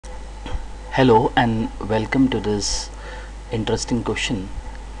Hello and welcome to this interesting question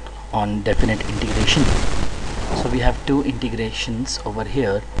on definite integration. So we have two integrations over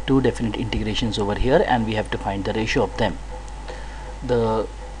here, two definite integrations over here, and we have to find the ratio of them. The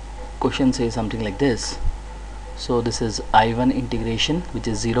question says something like this. So this is I1 integration, which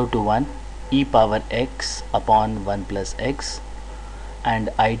is 0 to 1 e power x upon 1 plus x, and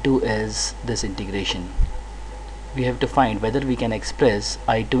I2 is this integration. We have to find whether we can express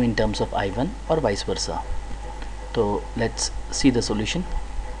I2 in terms of I1 or vice versa. So let's see the solution.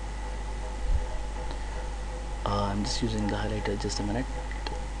 I'm just using the highlighter, just a minute.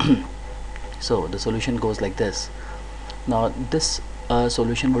 So the solution goes like this. Now this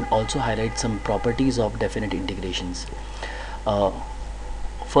solution would also highlight some properties of definite integrations.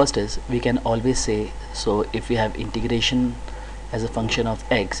 First is, we can always say, so if we have integration as a function of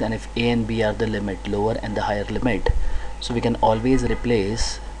x, and if a and b are the limit, lower and the higher limit, so we can always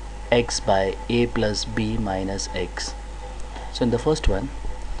replace x by a plus b minus x. So in the first one,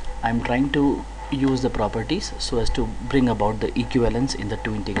 I'm trying to use the properties so as to bring about the equivalence in the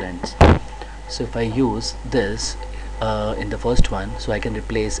two integrands. So if I use this in the first one, so I can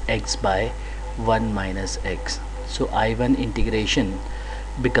replace x by 1 minus x. So I1 integration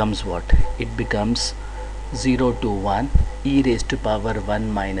becomes what? It becomes 0 to 1 e raised to power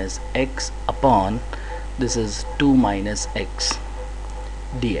 1 minus x upon, this is 2 minus x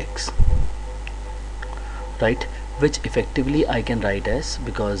dx, right? Which effectively I can write as,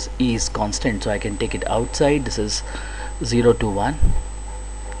 because e is constant, so I can take it outside. This is 0 to 1,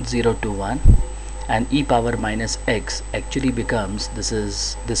 0 to 1, and e power minus x actually becomes,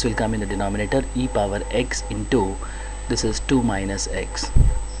 this will come in the denominator, e power x into, this is 2 minus x.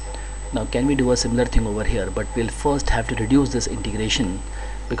 Now can we do a similar thing over here, but we'll first have to reduce this integration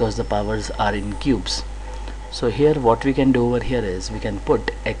because the powers are in cubes. So here what we can do over here is, we can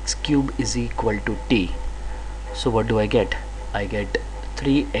put x cube is equal to t. So what do I get? I get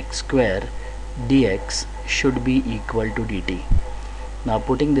 3x square dx should be equal to dt. Now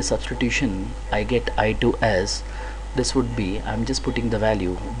putting the substitution, I get I2 as, this would be, I'm just putting the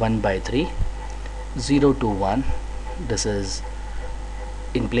value 1 by 3, 0 to 1, this is,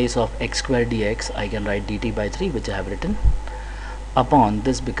 in place of x square dx I can write dt by 3, which I have written, upon,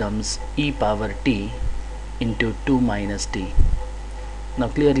 this becomes e power t into 2 minus t. Now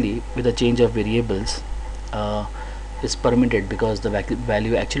clearly with the change of variables is permitted, because the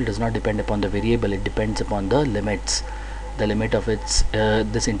value actually does not depend upon the variable, it depends upon the limits. The limit of its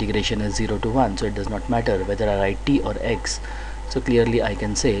this integration is 0 to 1, so it does not matter whether I write t or x. So clearly I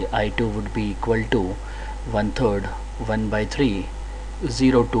can say I2 would be equal to 1/3 1 by 3,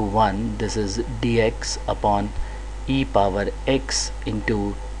 0 to 1, this is dx upon e power x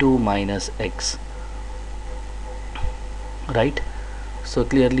into 2 minus x, right? So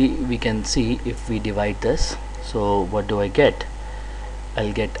clearly we can see, if we divide this, so what do I get?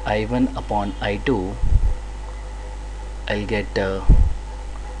 I'll get I1 upon I2, I'll get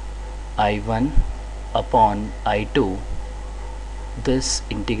I1 upon I2. This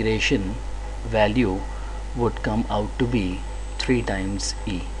integration value would come out to be 3 times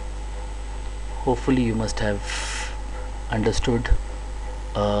e. Hopefully you must have understood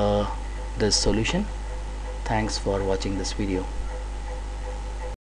this solution. Thanks for watching this video.